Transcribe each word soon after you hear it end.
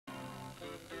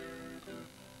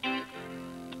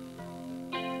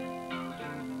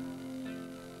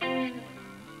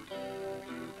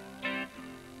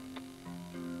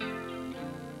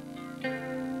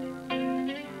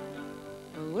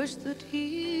wish that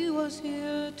he was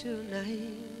here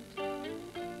tonight.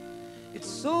 It's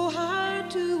so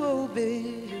hard to obey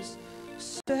his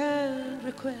sad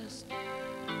request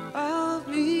of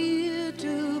me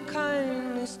to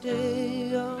kindly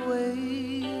stay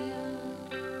away.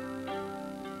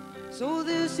 So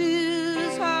this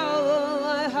is how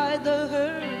I hide the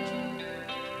hurt,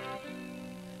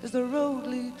 as the road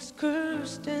leads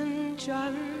cursed and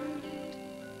charmed.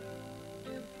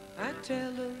 I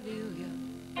tell Amelia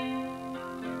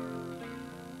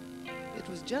it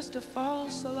was just a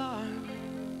false alarm.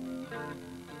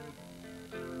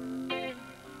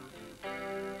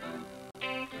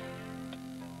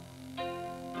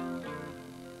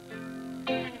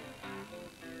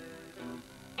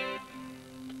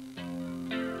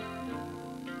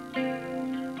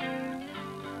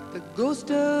 The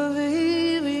ghost of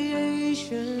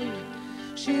aviation,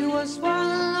 she was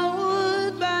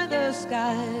swallowed by the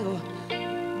sky or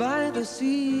by the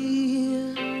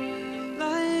sea.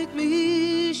 Like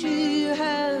me, she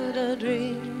had a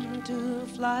dream to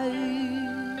fly,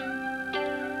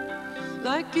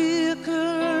 like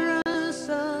Icarus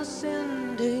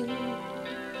ascending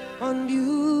on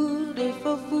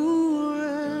beautiful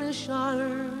foolish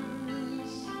arms.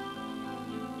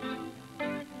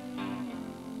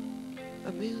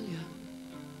 Amelia,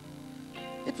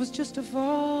 it was just a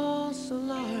false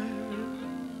alarm.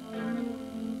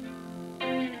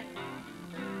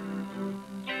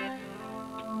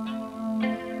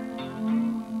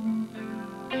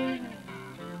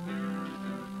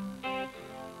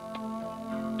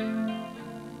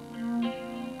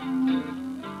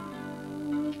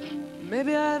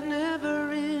 Maybe I've never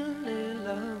really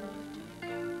loved.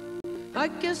 I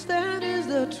guess that is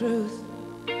the truth.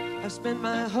 I've spent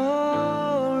my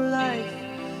whole life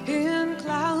in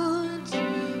clouds,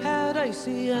 had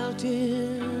icy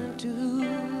altitudes,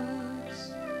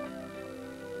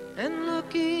 and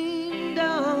looking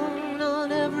down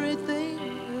on everything,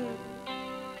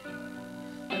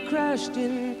 I crashed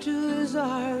into his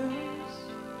arms.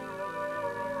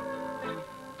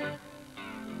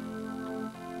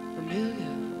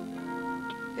 Amelia,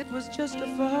 it was just a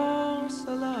false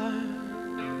alarm.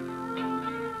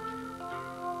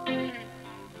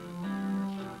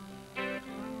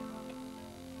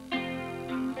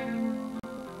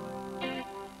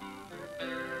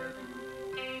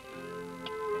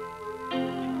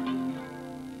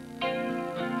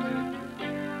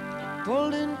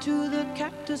 Pulled into the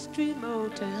Cactus Tree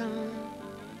Motel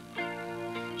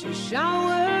to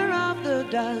shower off the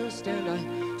dust, and I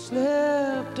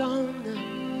slept on the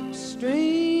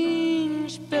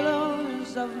strange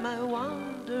pillows of my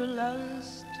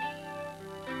wanderlust.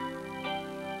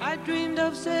 I dreamed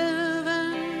of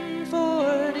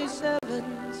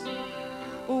 747s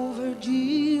over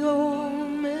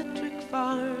geometric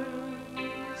farms.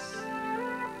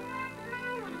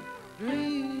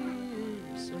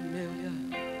 Dreams, Amelia,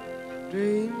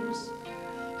 dreams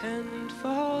and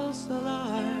false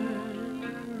alarms.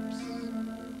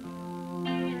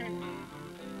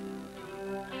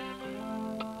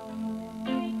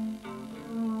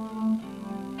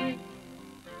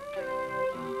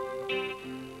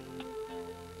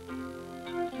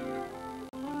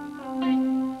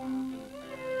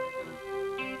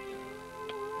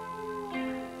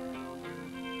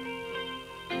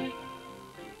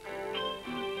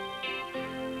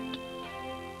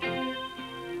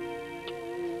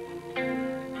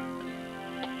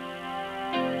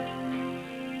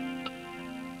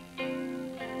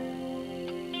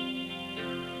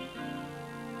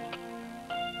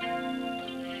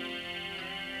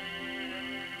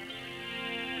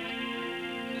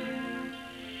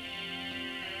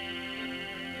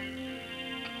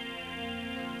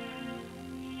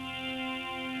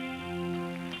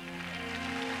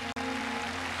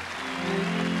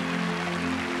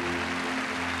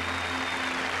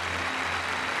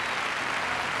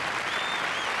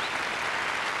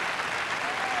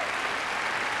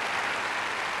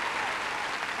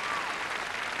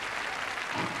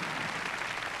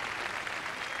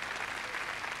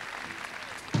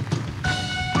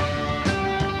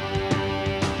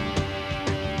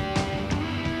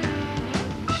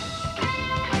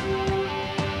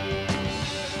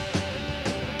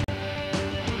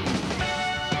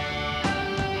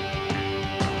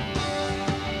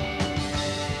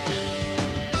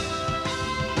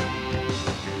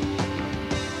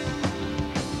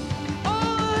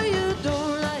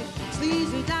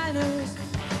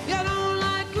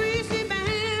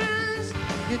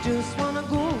 Just wanna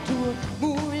go to a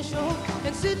movie show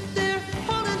and sit there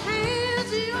holding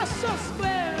hands. You're so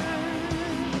square,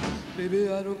 baby,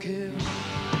 I don't care.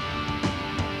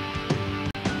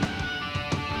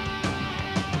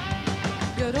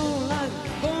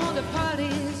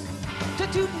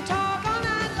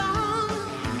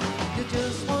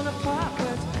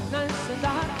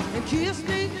 kiss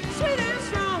me sweet and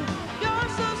strong. You're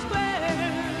so square.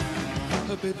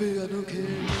 Baby, I don't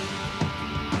care.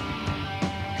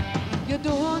 You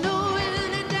don't know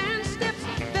any dance steps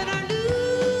that I do,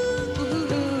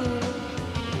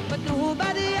 but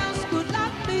nobody else could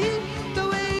love me the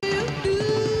way you do.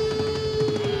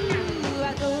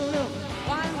 I don't know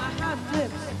why my heart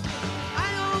flips. I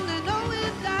only know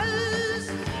it does.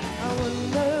 I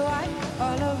wonder why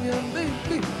I love you,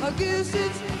 baby. I guess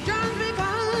it's just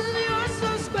because you're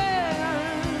so square.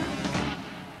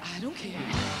 I don't care.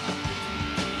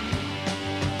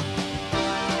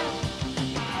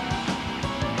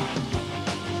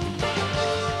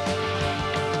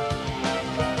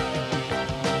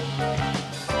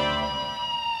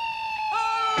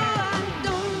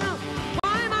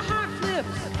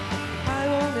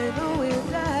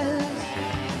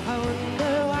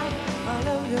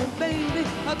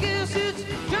 I guess it's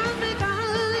just because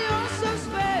you're so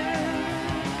square.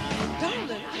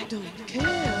 Darling, I don't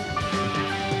care.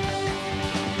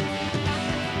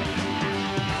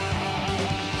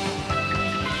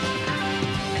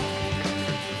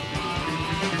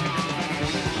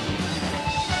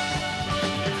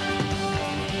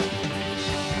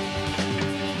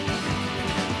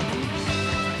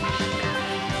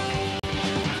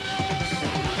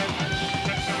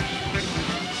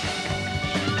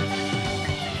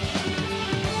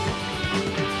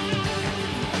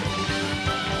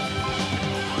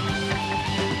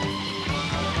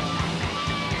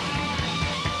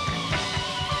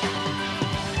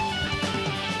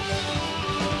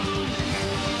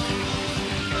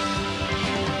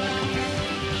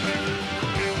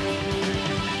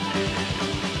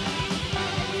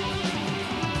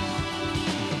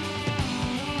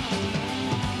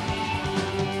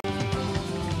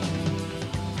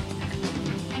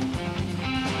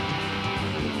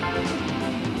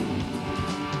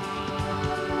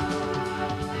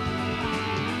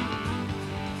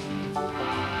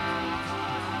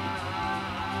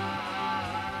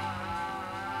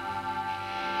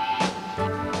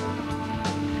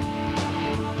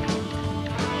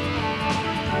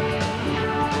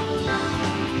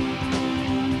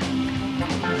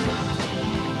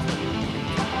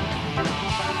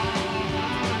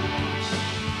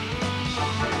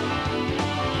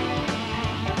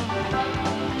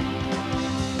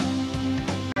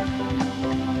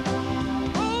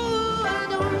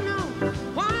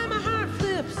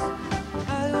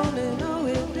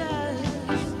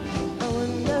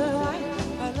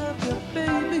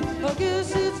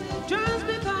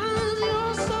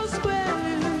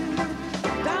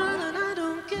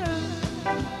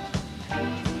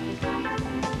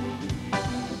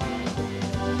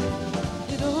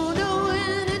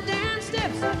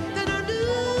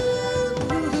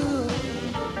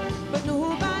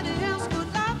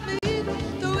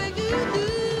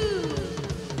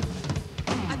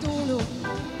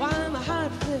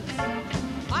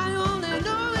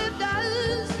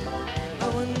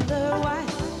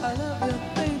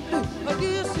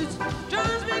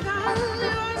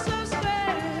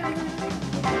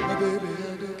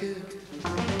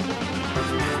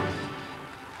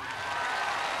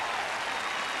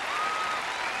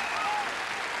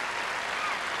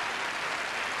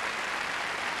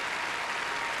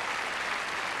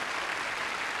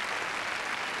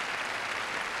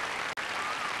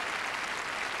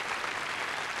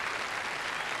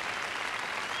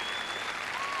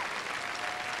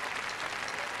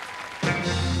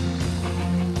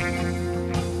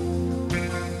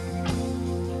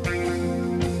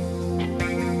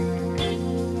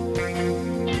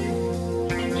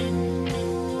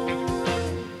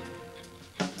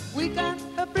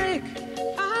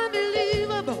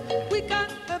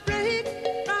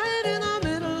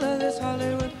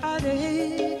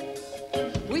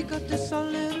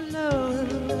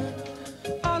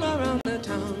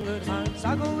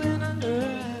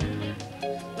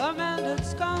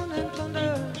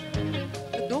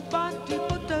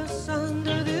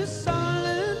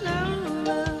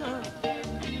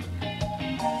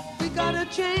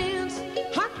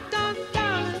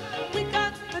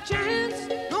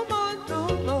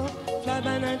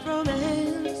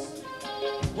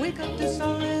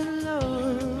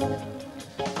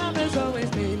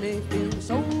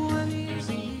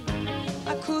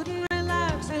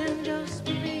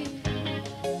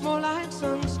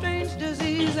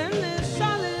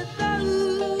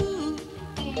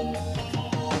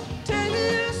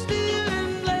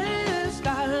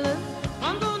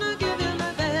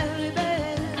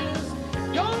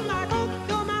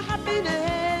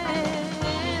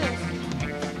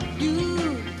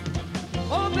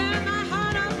 Open my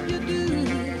heart up, you do.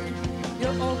 You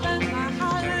open my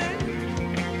heart and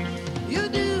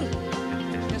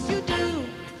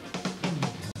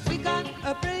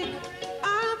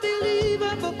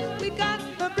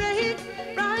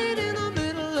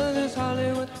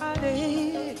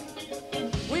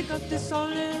got this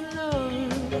solid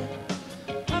love.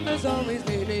 Love has always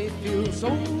made me feel so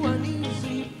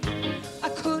uneasy. I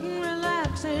couldn't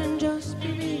relax and just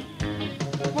be me.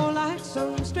 More like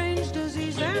some strange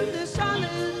disease than this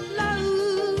solid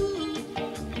love.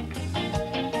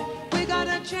 We got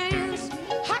a chance,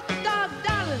 hot dog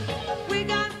darling. We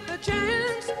got a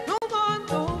chance, no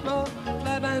more,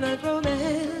 bye-bye night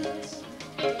romance.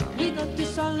 We got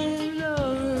this solid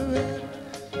love.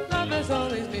 Love has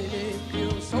always made me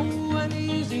feel so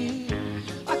uneasy.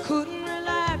 I couldn't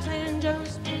relax and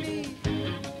just be me.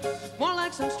 More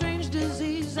like some strange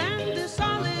disease and this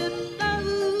solid love.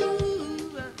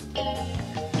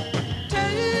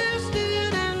 Tasty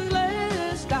and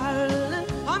endless, darling.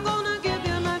 I'm gonna give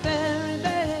you my very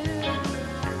best.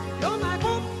 You're my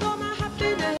hope, you're my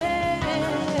happiness.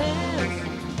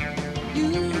 You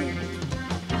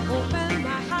open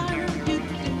my heart, you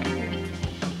do.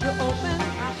 You open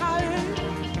my heart.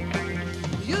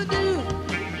 You do,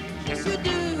 yes you do.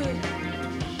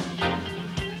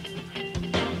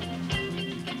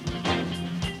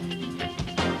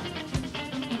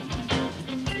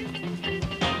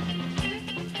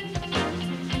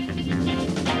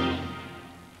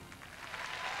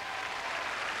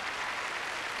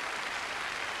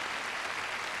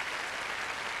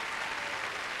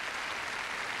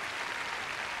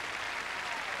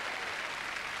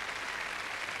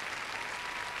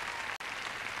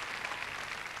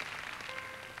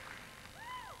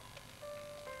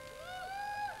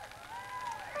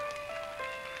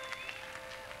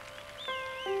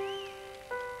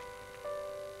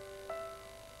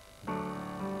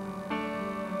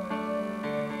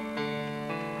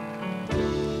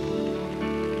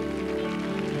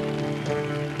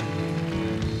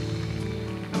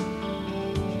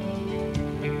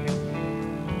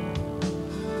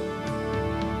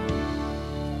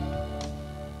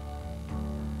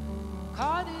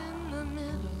 Caught in the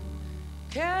middle,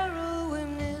 Carol, we're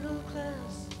middle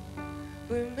class,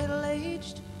 we're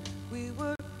middle-aged, we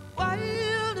were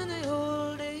wild in the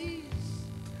old days,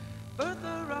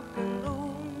 Bertha rock and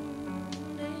roll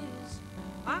days.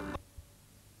 I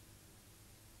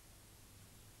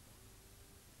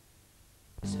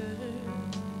always heard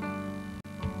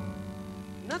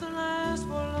nothing lasts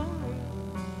for long,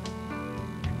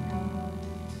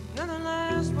 nothing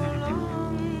lasts for long.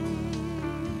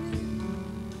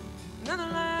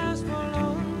 Nothing lasts for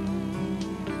long.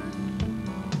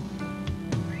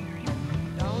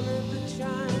 Down at the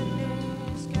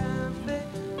Chinese cafe,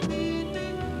 we'd be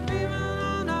dreaming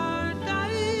on our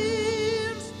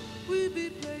dimes. We'd be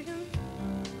playing,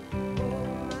 oh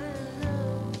my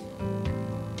love,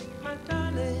 my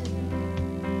darling.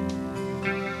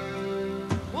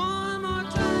 One more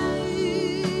time.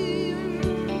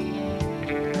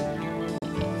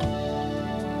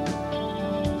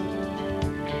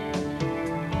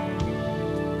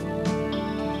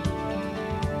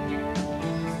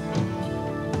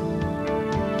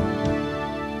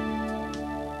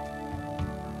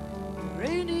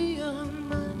 Uranium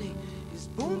money is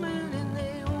booming in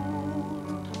the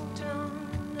old hometown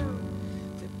now.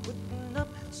 They're putting up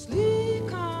sleek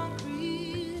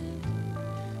concrete.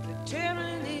 They're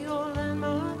tearing the old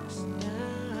landmarks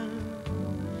down.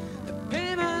 They're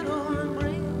paving on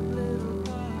brand little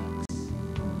parks,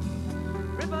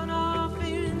 ripping off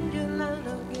Indian land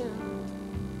again.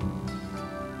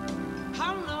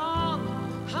 How long,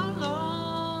 how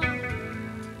long?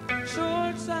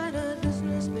 Short-sighted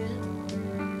businessmen.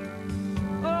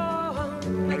 Oh,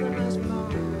 nothing lasts for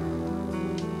long.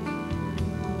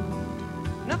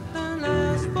 Nothing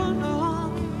lasts for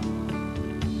long.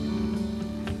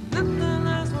 Nothing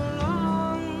lasts for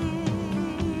long.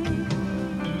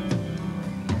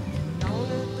 Down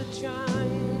at the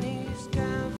Chinese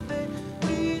cafe,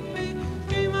 we'd be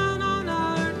dreaming on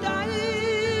our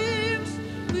dimes.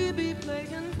 We'd be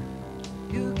playing,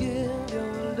 you give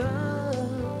your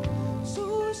love so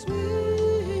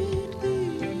sweetly.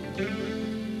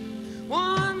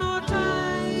 One more time.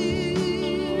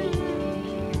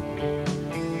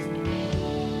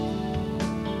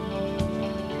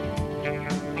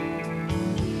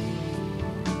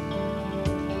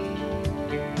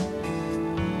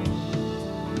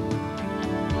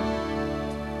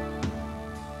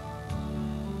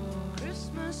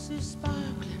 Christmas is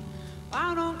sparkling,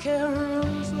 I don't care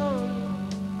who's long.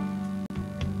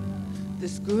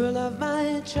 This girl of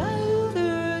my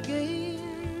childhood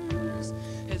games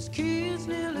has kids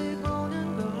nearly grown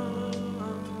and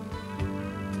gone,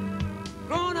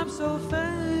 grown up so fast,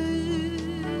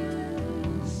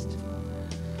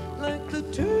 like the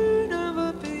turn of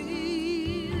a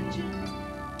page.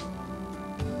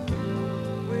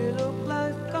 We look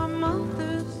like our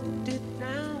mothers did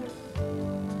now.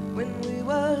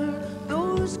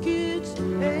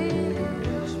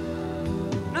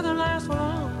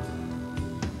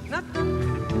 Nothing,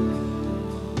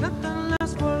 nothing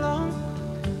lasts for long.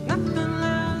 Nothing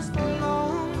lasts for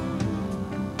long.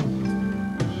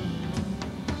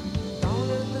 Down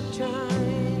at the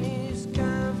Chinese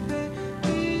cafe,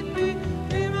 we'd be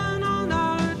dreaming on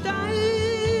our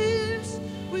dives.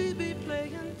 We'd be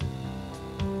playing,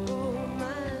 oh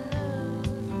my love,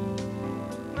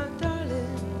 my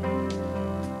darling,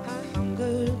 I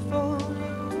hungered for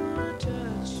your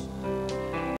touch.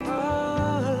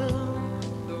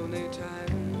 Lonely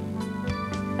time,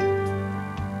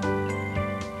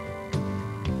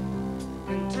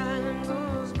 and time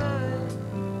goes by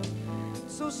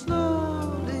so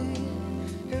slowly,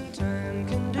 and time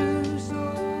can do so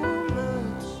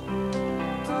much.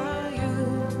 Are you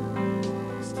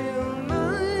still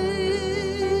mine?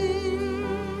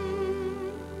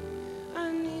 I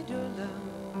need your love.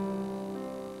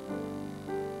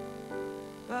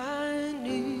 I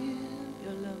need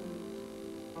your love.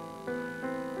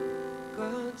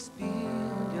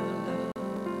 Godspeed your love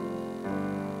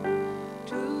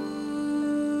to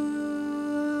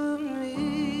me.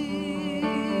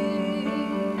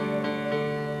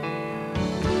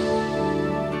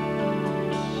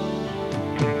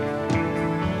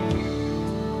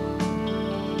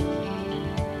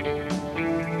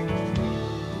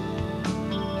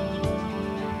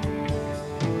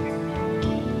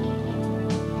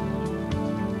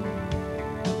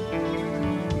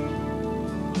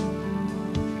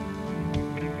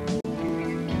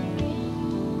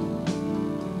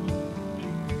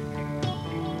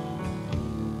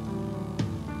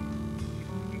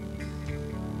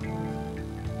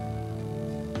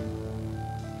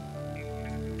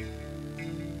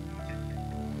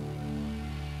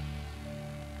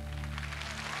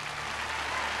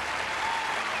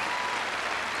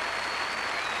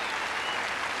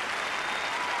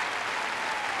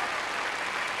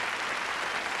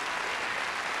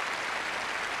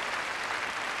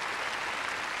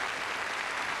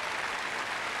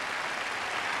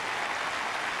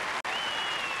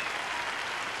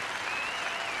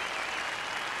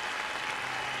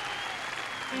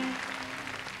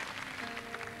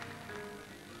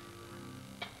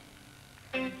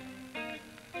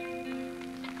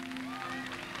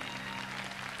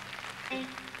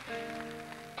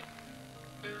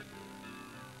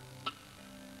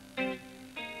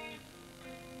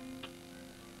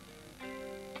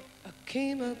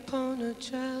 Came upon a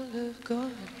child of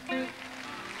God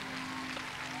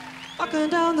walking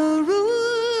down the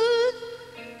road,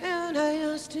 and I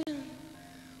asked him,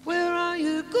 where are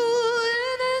you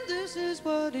going? And this is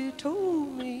what he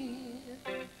told me.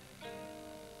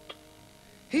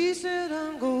 He said,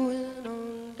 I'm going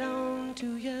on down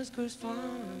to Yasgur's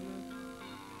farm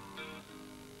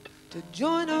to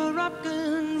join a rock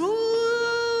and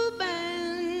roll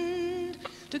band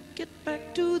to get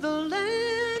back to the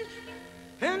land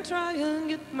and try and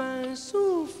get my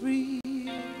soul free.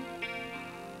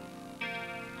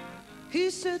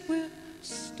 He said, we're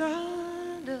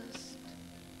stardust,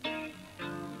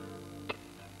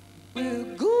 we're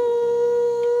golden,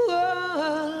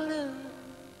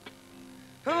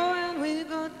 oh, and we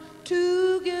got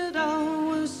to get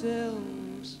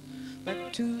ourselves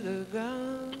back to the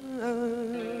garden.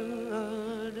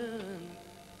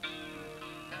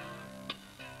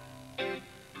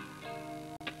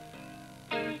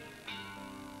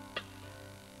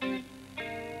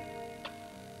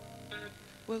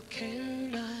 Well,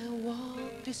 can I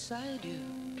walk beside you?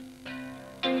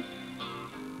 I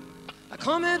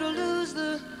come here to lose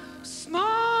the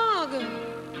smog.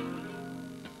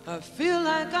 I feel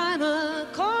like I'm a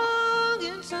cog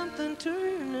in something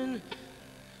turning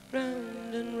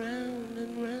round and round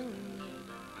and round.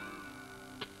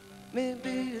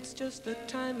 Maybe it's just the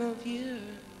time of year.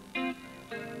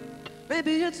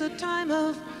 Maybe it's a time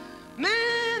of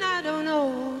man, I don't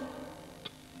know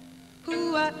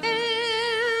who I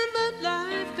am, but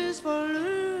life is for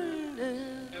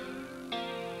learning.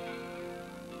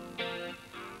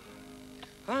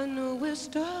 I know we're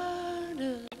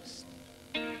stardust,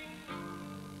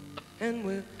 and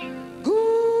we're golden,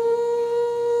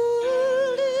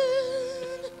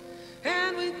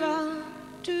 and we got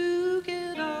to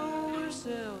get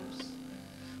ourselves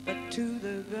back to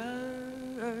the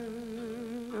garden.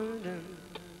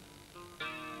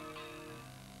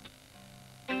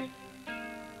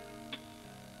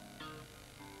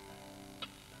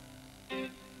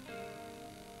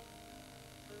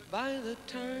 By the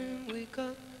time we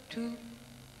got to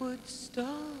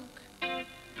Woodstock,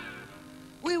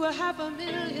 we were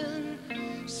 500,000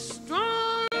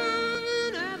 strong,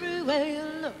 and everywhere you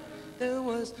looked there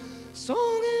was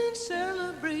song and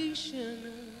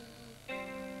celebration.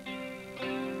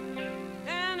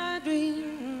 And I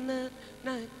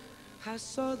I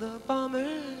saw the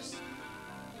bombers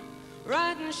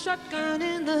riding shotgun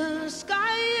in the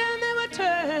sky, and they were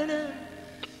turning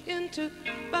into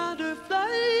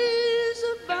butterflies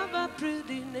above our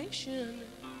pretty nation.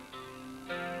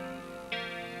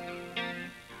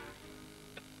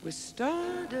 We're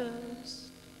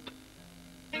stardust,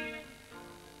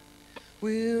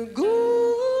 we're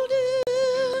golden.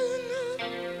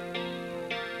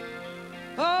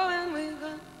 Oh, and we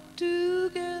got to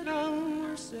get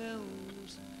ourselves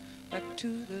back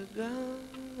to the garden.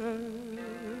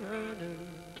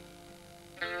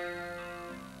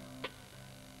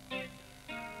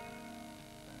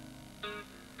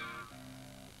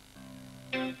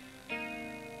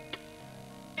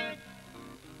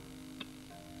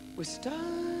 We're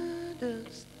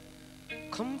stardust,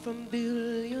 come from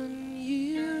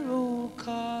billion-year-old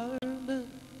carbon.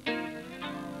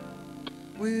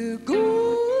 We're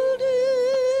golden,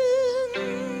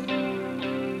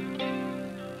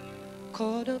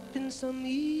 caught up in some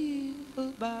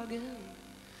evil bargain,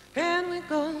 and we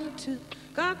got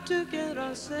to get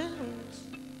ourselves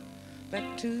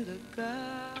back to the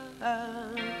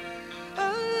garden.